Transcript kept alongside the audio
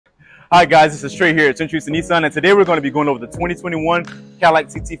Hi guys, this is Trey here at Trey Nissan, and today we're going to be going over the 2021 Cadillac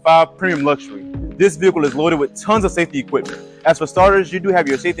CT5 Premium Luxury. This vehicle is loaded with tons of safety equipment. As for starters, you do have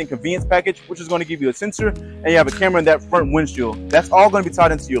your safety and convenience package, which is going to give you a sensor, and you have a camera in that front windshield. That's all going to be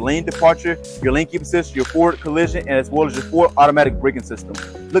tied into your lane departure, your lane keep assist, your forward collision, and as well as your forward automatic braking system.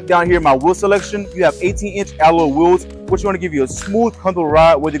 Look down here, my wheel selection. You have 18-inch alloy wheels, which are going to give you a smooth, comfortable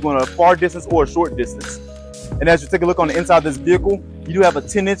ride, whether you're going a far distance or a short distance. And as you take a look on the inside of this vehicle, you do have a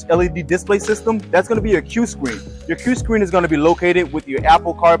 10-inch LED display system. That's going to be your Q screen. Your Q screen is going to be located with your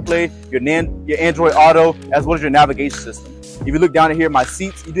Apple CarPlay, your Android Auto, as well as your navigation system. If you look down here, my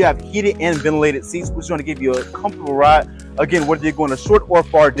seats, you do have heated and ventilated seats, which is going to give you a comfortable ride, again, whether you're going a short or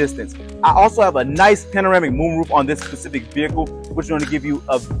far distance. I also have a nice panoramic moonroof on this specific vehicle, which is going to give you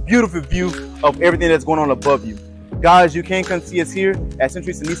a beautiful view of everything that's going on above you. Guys, you can come see us here at Trey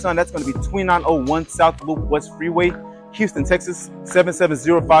Nissan. That's going to be 2901 South Loop West Freeway, Houston, Texas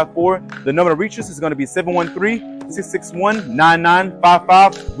 77054. The number to reach us is going to be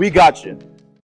 713-661-9955. We got you.